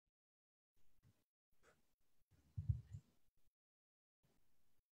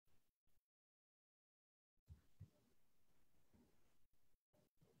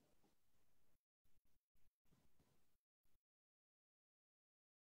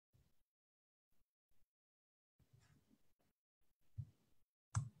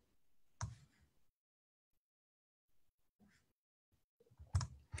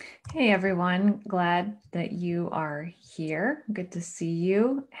Hey everyone, glad that you are here. Good to see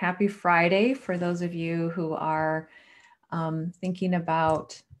you. Happy Friday for those of you who are thinking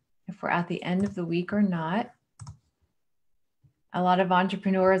about if we're at the end of the week or not. A lot of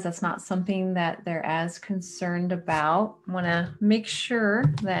entrepreneurs, that's not something that they're as concerned about. I want to make sure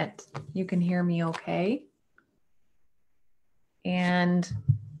that you can hear me okay. And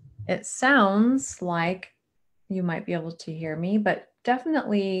it sounds like you might be able to hear me, but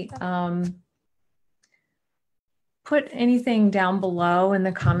definitely put anything down below in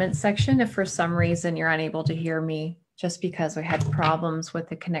the comment section if for some reason you're unable to hear me, just because we had problems with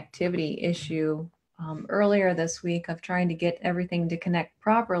the connectivity issue earlier this week of trying to get everything to connect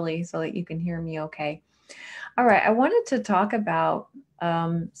properly so that you can hear me okay. All right, I wanted to talk about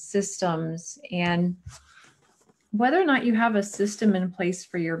systems and whether or not you have a system in place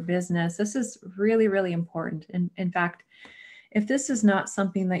for your business. This is really, really important. And in fact, if this is not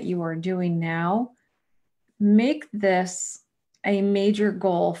something that you are doing now, make this a major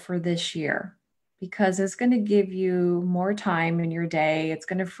goal for this year, because it's going to give you more time in your day. It's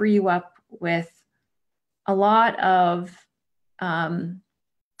going to free you up with a lot of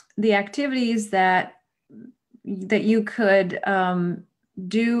the activities that you could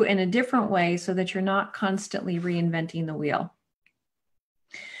do in a different way so that you're not constantly reinventing the wheel.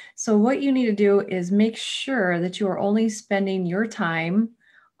 So what you need to do is make sure that you are only spending your time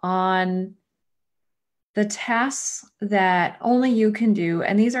on the tasks that only you can do.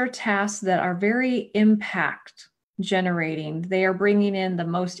 And these are tasks that are very impact generating. They are bringing in the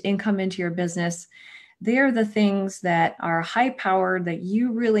most income into your business. They are the things that are high powered that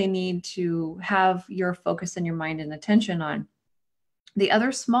you really need to have your focus and your mind and attention on. The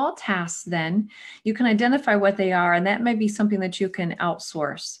other small tasks, then, you can identify what they are, and that might be something that you can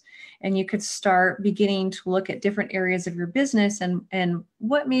outsource. And you could start beginning to look at different areas of your business and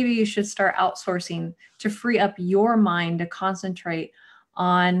what maybe you should start outsourcing to free up your mind to concentrate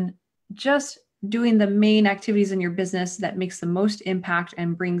on just doing the main activities in your business that makes the most impact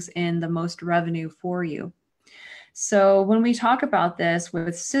and brings in the most revenue for you. So when we talk about this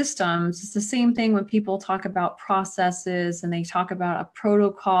with systems, it's the same thing when people talk about processes and they talk about a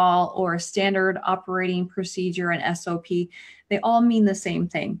protocol or a standard operating procedure, an SOP. They all mean the same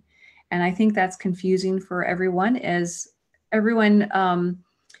thing. And I think that's confusing for everyone, as everyone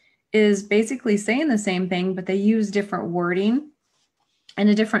is basically saying the same thing, but they use different wording and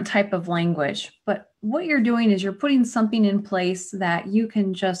a different type of language. But what you're doing is you're putting something in place that you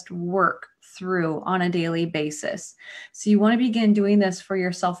can just work through on a daily basis. So you want to begin doing this for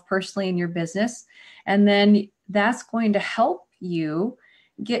yourself personally in your business. And then that's going to help you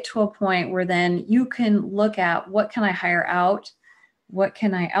get to a point where then you can look at, what can I hire out? What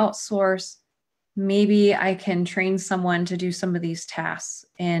can I outsource? Maybe I can train someone to do some of these tasks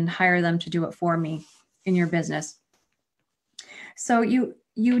and hire them to do it for me in your business. So you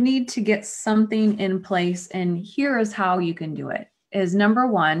need to get something in place, and here is how you can do it. Is number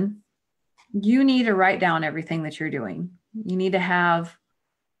one, you need to write down everything that you're doing. You need to have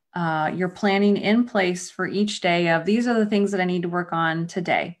your planning in place for each day of, these are the things that I need to work on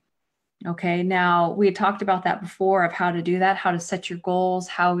today. Okay, now we had talked about that before, of how to do that, how to set your goals,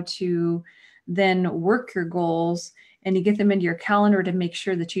 how to then work your goals and to get them into your calendar to make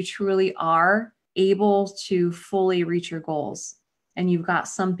sure that you truly are able to fully reach your goals. And you've got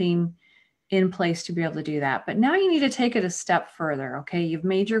something in place to be able to do that. But now you need to take it a step further. Okay, you've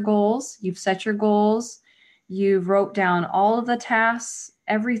made your goals, you've set your goals, you've wrote down all of the tasks,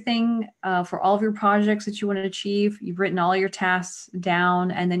 everything for all of your projects that you want to achieve. You've written all your tasks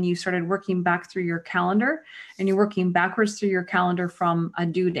down, and then you started working back through your calendar, and you're working backwards through your calendar from a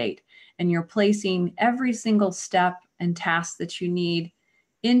due date, and you're placing every single step and task that you need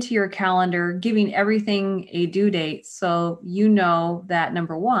into your calendar, giving everything a due date. So you know that,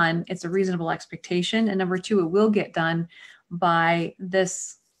 number one, it's a reasonable expectation. And number two, it will get done by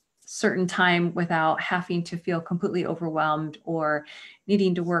this certain time without having to feel completely overwhelmed or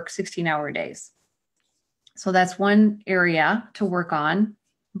needing to work 16-hour days. So that's one area to work on,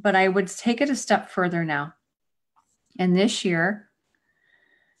 but I would take it a step further now. And this year,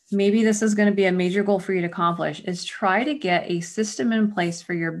 maybe this is going to be a major goal for you to accomplish, is try to get a system in place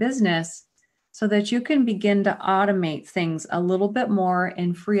for your business so that you can begin to automate things a little bit more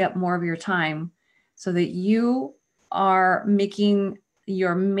and free up more of your time, so that you are making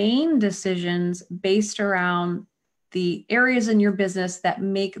your main decisions based around the areas in your business that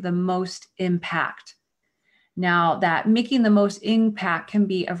make the most impact. Now, that making the most impact can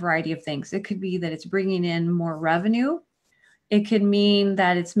be a variety of things. It could be that it's bringing in more revenue. It could mean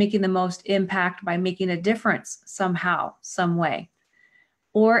that it's making the most impact by making a difference somehow, some way.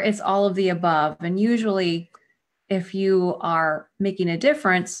 or it's all of the above. And usually if you are making a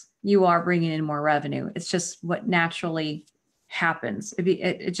difference, you are bringing in more revenue. It's just what naturally happens.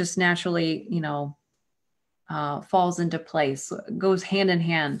 It just naturally, falls into place, goes hand in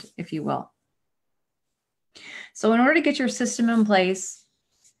hand, if you will. So in order to get your system in place,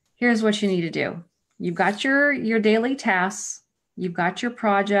 here's what you need to do. You've got your daily tasks. You've got your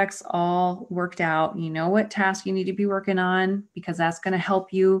projects all worked out. You know what task you need to be working on, because that's going to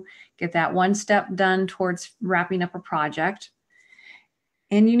help you get that one step done towards wrapping up a project.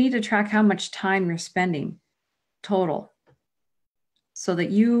 And you need to track how much time you're spending total, so that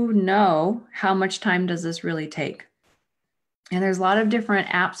you know how much time does this really take. And there's a lot of different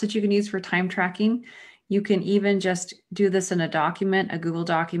apps that you can use for time tracking. You can even just do this in a document, a Google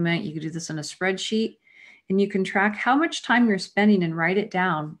document. You can do this in a spreadsheet, and you can track how much time you're spending and write it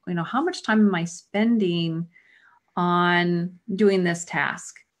down. How much time am I spending on doing this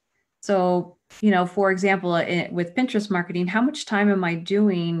task? So, for example, with Pinterest marketing, how much time am I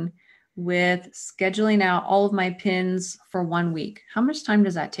doing with scheduling out all of my pins for 1 week? How much time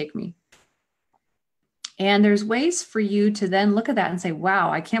does that take me? And there's ways for you to then look at that and say,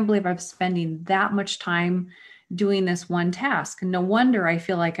 wow, I can't believe I'm spending that much time doing this one task. No wonder I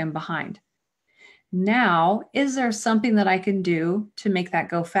feel like I'm behind. Now, is there something that I can do to make that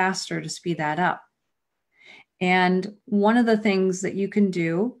go faster, to speed that up? And one of the things that you can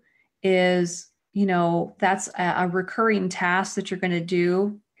do is, that's a recurring task that you're going to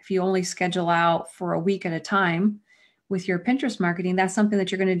do. If you only schedule out for a week at a time with your Pinterest marketing, that's something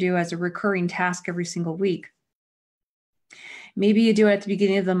that you're going to do as a recurring task every single week. Maybe you do it at the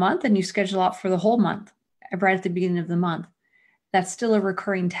beginning of the month and you schedule out for the whole month, right at the beginning of the month. That's still a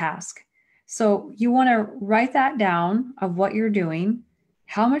recurring task. So you want to write that down of what you're doing,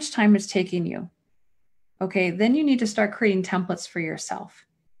 how much time it's taking you. Okay, then you need to start creating templates for yourself.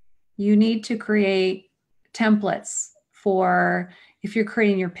 You need to create templates for, if you're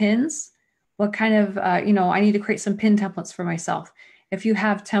creating your pins, what kind of, I need to create some pin templates for myself. If you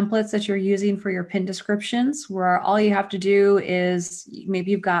have templates that you're using for your pin descriptions, where all you have to do is,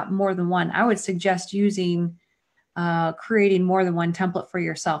 maybe you've got more than one, I would suggest creating more than one template for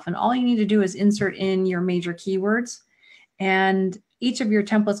yourself. And all you need to do is insert in your major keywords. And each of your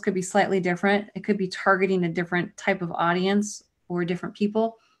templates could be slightly different. It could be targeting a different type of audience or different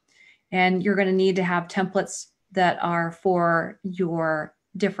people. And you're going to need to have templates that are for your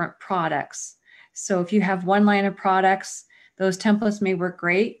different products. So if you have one line of products, those templates may work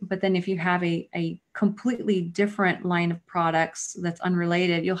great. But then if you have a completely different line of products that's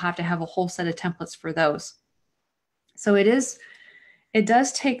unrelated, you'll have to have a whole set of templates for those. So it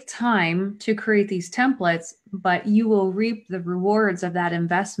does take time to create these templates, but you will reap the rewards of that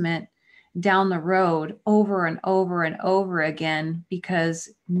investment down the road over and over and over again, because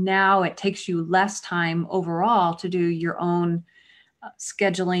now it takes you less time overall to do your own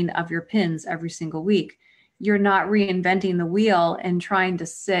scheduling of your pins every single week. You're not reinventing the wheel and trying to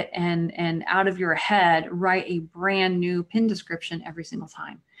sit and out of your head write a brand new pin description every single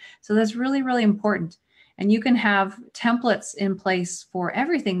time. So that's really, really important. And you can have templates in place for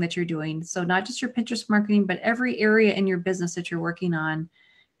everything that you're doing. So not just your Pinterest marketing, but every area in your business that you're working on.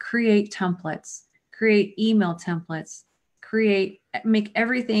 Create templates, create email templates, make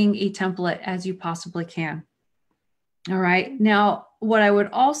everything a template as you possibly can. All right. Now, what I would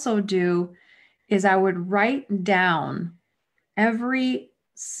also do is I would write down every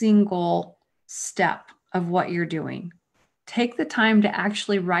single step of what you're doing. Take the time to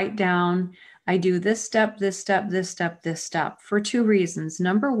actually write down, I do this step, this step, this step, this step, for two reasons.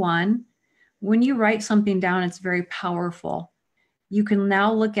 Number one, when you write something down, it's very powerful. You can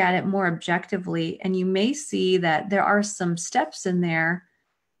now look at it more objectively, and you may see that there are some steps in there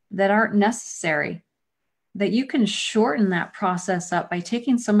that aren't necessary, that you can shorten that process up by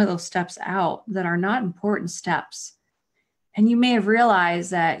taking some of those steps out that are not important steps. And you may have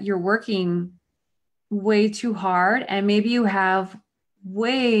realized that you're working way too hard, and maybe you have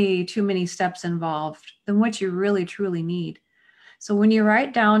way too many steps involved than what you really truly need. So when you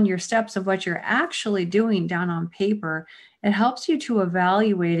write down your steps of what you're actually doing down on paper, it helps you to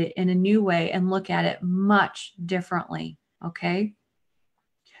evaluate it in a new way and look at it much differently. Okay.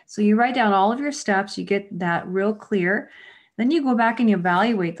 So you write down all of your steps, you get that real clear. Then you go back and you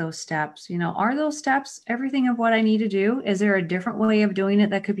evaluate those steps. Are those steps everything of what I need to do? Is there a different way of doing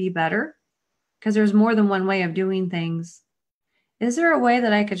it that could be better? Because there's more than one way of doing things. Is there a way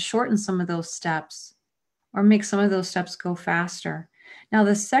that I could shorten some of those steps or make some of those steps go faster? Now,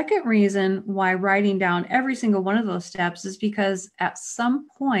 the second reason why writing down every single one of those steps is because at some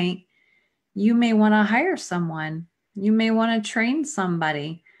point you may want to hire someone You may want to train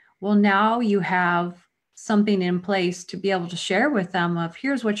somebody. Well, now you have something in place to be able to share with them of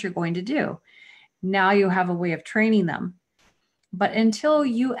here's what you're going to do. Now you have a way of training them. But until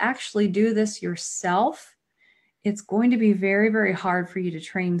you actually do this yourself, it's going to be very, very hard for you to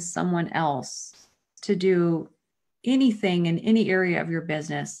train someone else to do anything in any area of your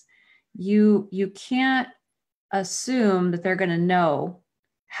business. You can't assume that they're going to know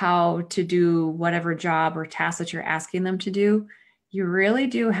how to do whatever job or task that you're asking them to do. You really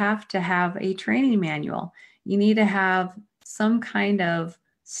do have to have a training manual. You need to have some kind of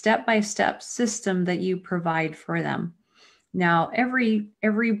step-by-step system that you provide for them. Now, every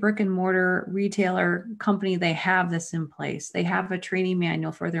brick and mortar retailer company, they have this in place. They have a training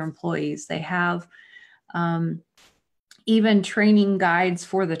manual for their employees. They have even training guides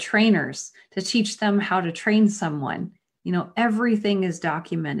for the trainers to teach them how to train someone. You know, everything is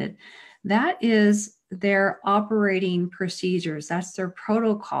documented. That is their operating procedures. That's their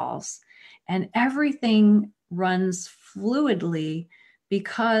protocols. And everything runs fluidly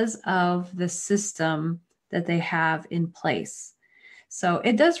because of the system that they have in place. So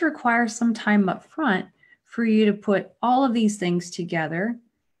it does require some time up front for you to put all of these things together,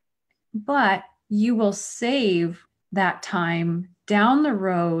 but you will save that time down the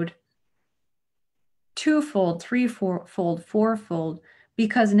road twofold, threefold, fourfold,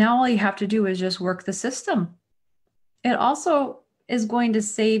 because now all you have to do is just work the system. It also is going to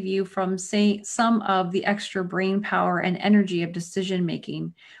save you from, say, some of the extra brain power and energy of decision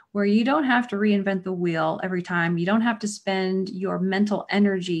making, where you don't have to reinvent the wheel every time. You don't have to spend your mental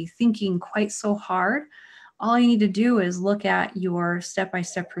energy thinking quite so hard. All you need to do is look at your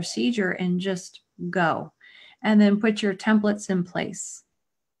step-by-step procedure and just go, and then put your templates in place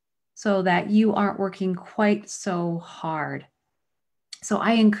so that you aren't working quite so hard. So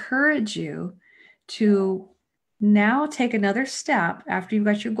I encourage you to now take another step after you've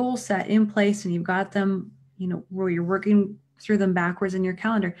got your goals set in place and you've got them, you know, where you're working through them backwards in your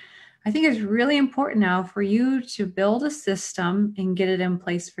calendar. I think it's really important now for you to build a system and get it in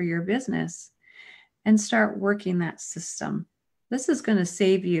place for your business and start working that system. This is going to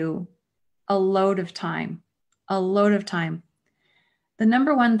save you a load of time, a load of time. The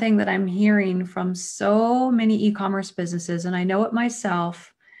number one thing that I'm hearing from so many e-commerce businesses, and I know it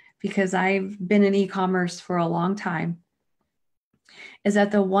myself because I've been in e-commerce for a long time, is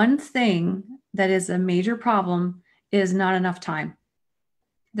that the one thing that is a major problem is not enough time.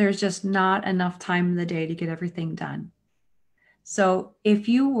 There's just not enough time in the day to get everything done. So if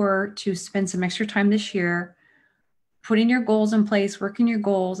you were to spend some extra time this year putting your goals in place, working your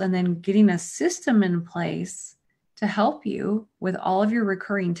goals, and then getting a system in place to help you with all of your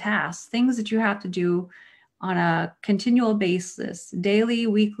recurring tasks, things that you have to do on a continual basis, daily,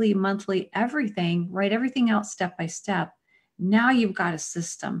 weekly, monthly, everything, write everything out step by step. Now you've got a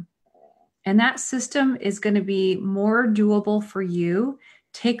system. And that system is going to be more doable for you,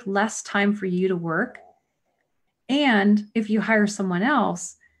 take less time for you to work. And if you hire someone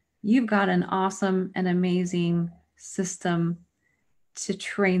else, you've got an awesome and amazing system to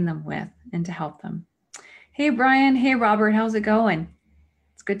train them with and to help them. Hey, Brian. Hey, Robert. How's it going?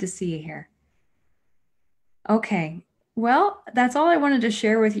 It's good to see you here. Okay. Well, that's all I wanted to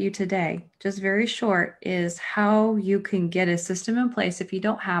share with you today. Just very short is how you can get a system in place if you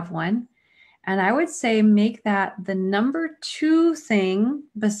don't have one. And I would say make that the number 2 thing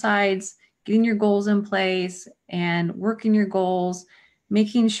besides getting your goals in place and working your goals,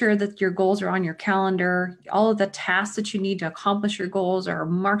 making sure that your goals are on your calendar. All of the tasks that you need to accomplish your goals are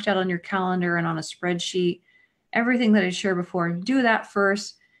marked out on your calendar and on a spreadsheet. Everything that I shared before, do that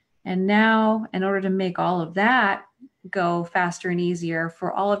first. And now, in order to make all of that go faster and easier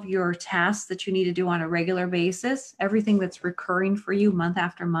for all of your tasks that you need to do on a regular basis, everything that's recurring for you month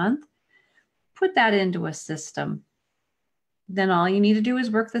after month, put that into a system. Then all you need to do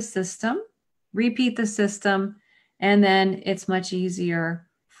is work the system, repeat the system, and then it's much easier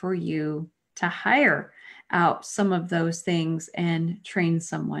for you to hire out some of those things and train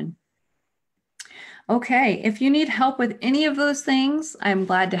someone. Okay, if you need help with any of those things, I'm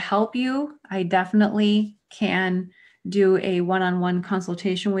glad to help you. I definitely can do a one-on-one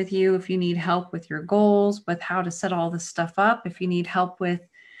consultation with you if you need help with your goals, with how to set all this stuff up, if you need help with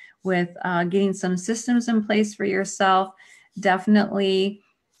getting some systems in place for yourself, definitely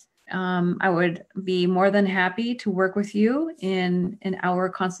I would be more than happy to work with you in an hour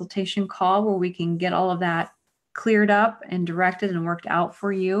consultation call where we can get all of that cleared up and directed and worked out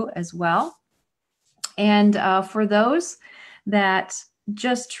for you as well. And for those that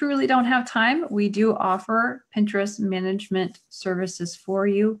just truly don't have time, we do offer Pinterest management services for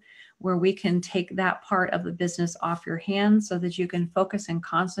you. where we can take that part of the business off your hands so that you can focus and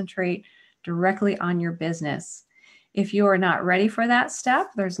concentrate directly on your business. If you are not ready for that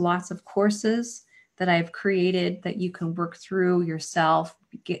step, there's lots of courses that I've created that you can work through yourself,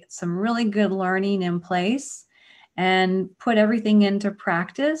 get some really good learning in place, and put everything into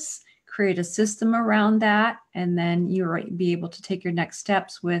practice, create a system around that, and then you'll be able to take your next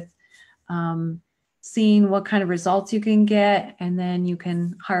steps with seeing what kind of results you can get, and then you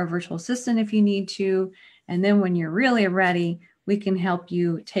can hire a virtual assistant if you need to. And then when you're really ready, we can help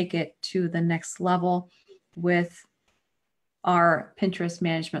you take it to the next level with our Pinterest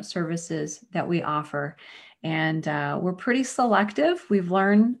management services that we offer. And we're pretty selective. We've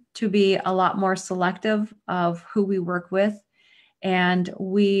learned to be a lot more selective of who we work with. And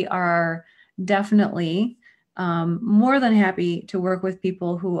we are definitely more than happy to work with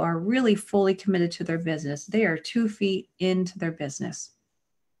people who are really fully committed to their business. They are 2 feet into their business.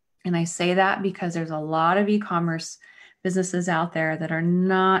 And I say that because there's a lot of e-commerce businesses out there that are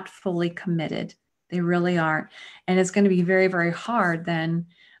not fully committed. They really aren't. And it's going to be very, very hard then,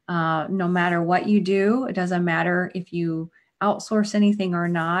 no matter what you do. It doesn't matter if you outsource anything or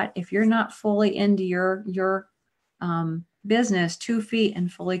not. If you're not fully into your business, 2 feet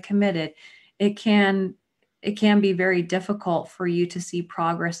and fully committed, it can be very difficult for you to see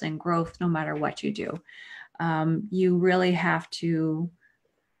progress and growth no matter what you do. You really have to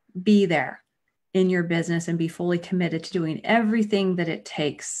be there in your business and be fully committed to doing everything that it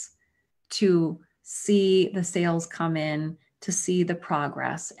takes to see the sales come in, to see the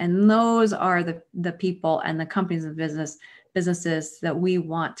progress. And those are the people and the companies and businesses that we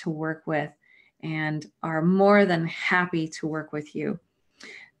want to work with and are more than happy to work with you.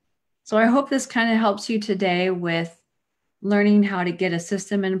 So I hope this kind of helps you today with learning how to get a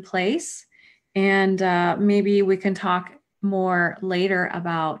system in place. And maybe we can talk more later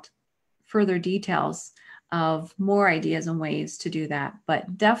about further details of more ideas and ways to do that.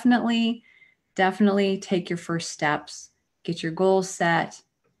 But definitely take your first steps, get your goals set,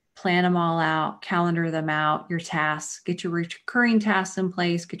 plan them all out, calendar them out, your tasks, get your recurring tasks in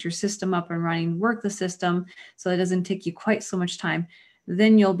place, get your system up and running, work the system so it doesn't take you quite so much time.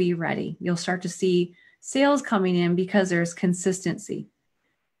 Then you'll be ready. You'll start to see sales coming in because there's consistency.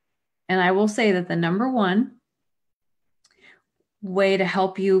 And I will say that the number one way to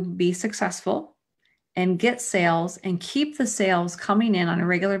help you be successful and get sales and keep the sales coming in on a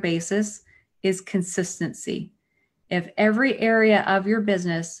regular basis is consistency. If every area of your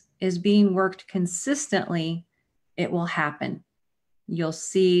business is being worked consistently, it will happen. You'll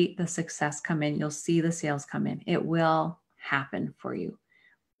see the success come in. You'll see the sales come in. It will happen for you.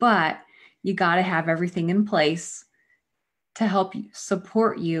 But you got to have everything in place to help you,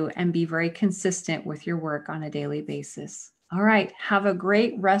 support you, and be very consistent with your work on a daily basis. All right. Have a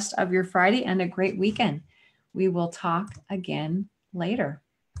great rest of your Friday and a great weekend. We will talk again later.